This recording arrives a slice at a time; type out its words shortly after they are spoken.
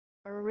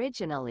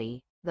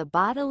Originally, the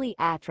bodily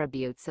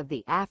attributes of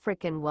the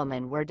African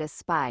woman were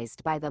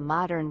despised by the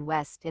modern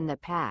West in the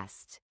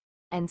past,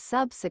 and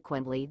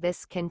subsequently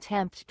this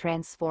contempt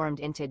transformed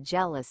into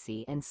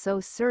jealousy, and so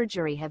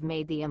surgery have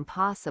made the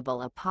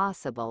impossible a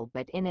possible,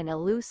 but in an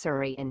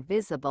illusory and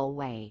visible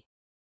way.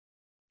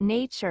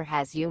 Nature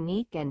has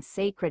unique and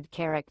sacred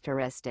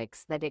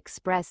characteristics that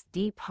express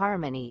deep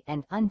harmony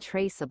and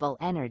untraceable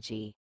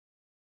energy.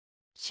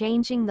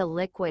 Changing the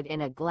liquid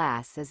in a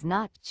glass is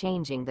not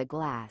changing the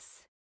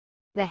glass.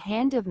 The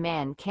hand of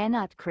man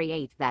cannot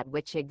create that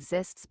which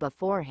exists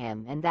before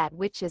him and that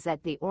which is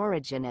at the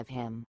origin of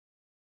him.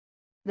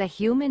 The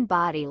human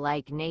body,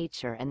 like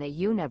nature and the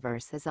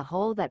universe as a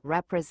whole, that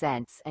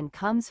represents and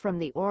comes from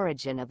the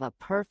origin of a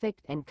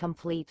perfect and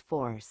complete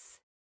force.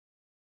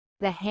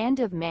 The hand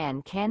of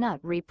man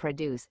cannot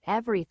reproduce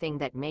everything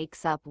that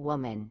makes up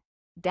woman,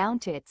 down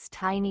to its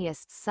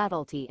tiniest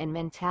subtlety and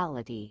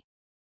mentality.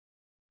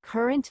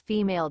 Current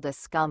female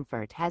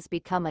discomfort has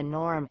become a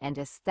norm, and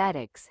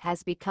aesthetics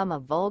has become a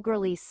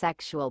vulgarly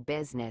sexual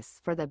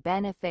business for the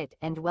benefit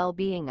and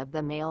well-being of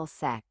the male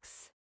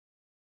sex.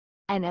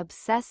 An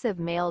obsessive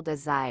male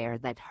desire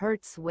that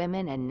hurts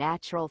women and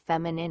natural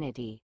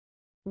femininity.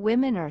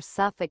 Women are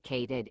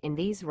suffocated in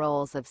these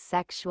roles of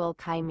sexual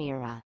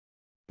chimera.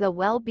 The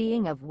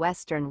well-being of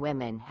Western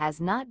women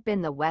has not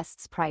been the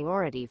West's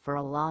priority for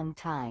a long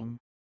time.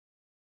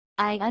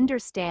 I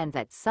understand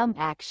that some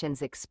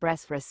actions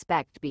express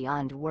respect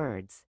beyond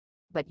words,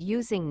 but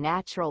using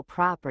natural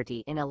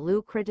property in a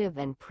lucrative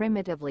and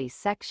primitively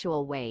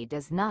sexual way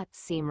does not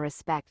seem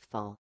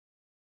respectful.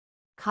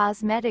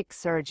 Cosmetic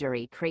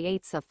surgery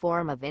creates a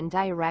form of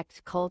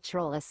indirect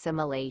cultural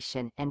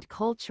assimilation and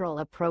cultural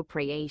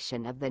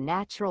appropriation of the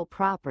natural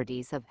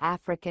properties of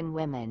African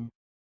women.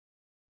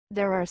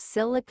 There are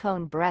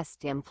silicone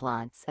breast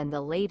implants and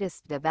the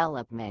latest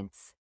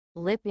developments,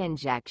 lip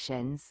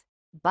injections,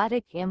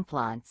 buttock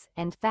implants,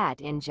 and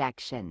fat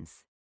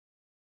injections.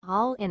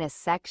 All in a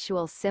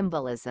sexual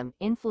symbolism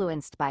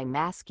influenced by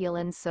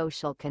masculine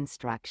social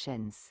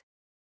constructions.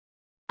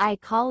 I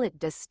call it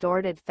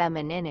distorted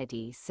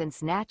femininity,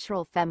 since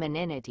natural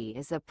femininity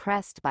is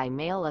oppressed by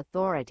male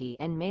authority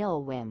and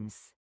male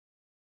whims.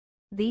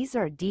 These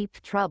are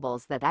deep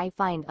troubles that I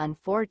find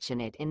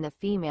unfortunate in the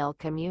female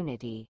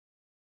community.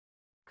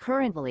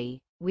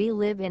 Currently, we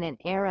live in an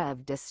era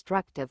of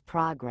destructive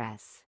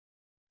progress.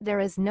 There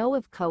is no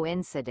of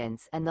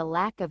coincidence, and the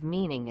lack of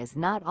meaning is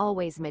not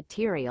always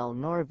material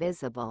nor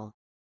visible.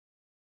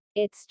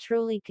 It's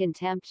truly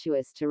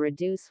contemptuous to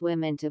reduce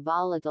women to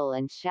volatile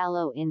and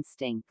shallow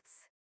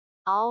instincts.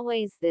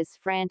 Always this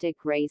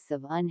frantic race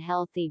of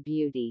unhealthy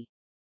beauty.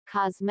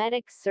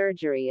 Cosmetic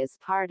surgery is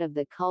part of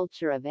the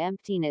culture of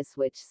emptiness,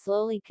 which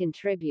slowly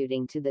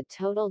contributing to the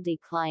total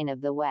decline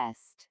of the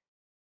West.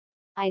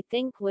 I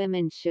think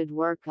women should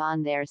work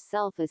on their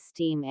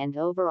self-esteem and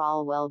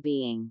overall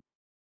well-being.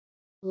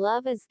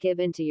 Love is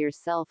given to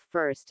yourself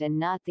first and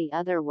not the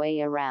other way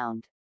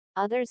around.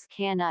 Others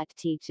cannot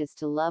teach us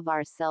to love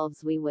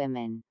ourselves, we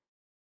women.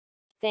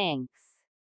 Thanks.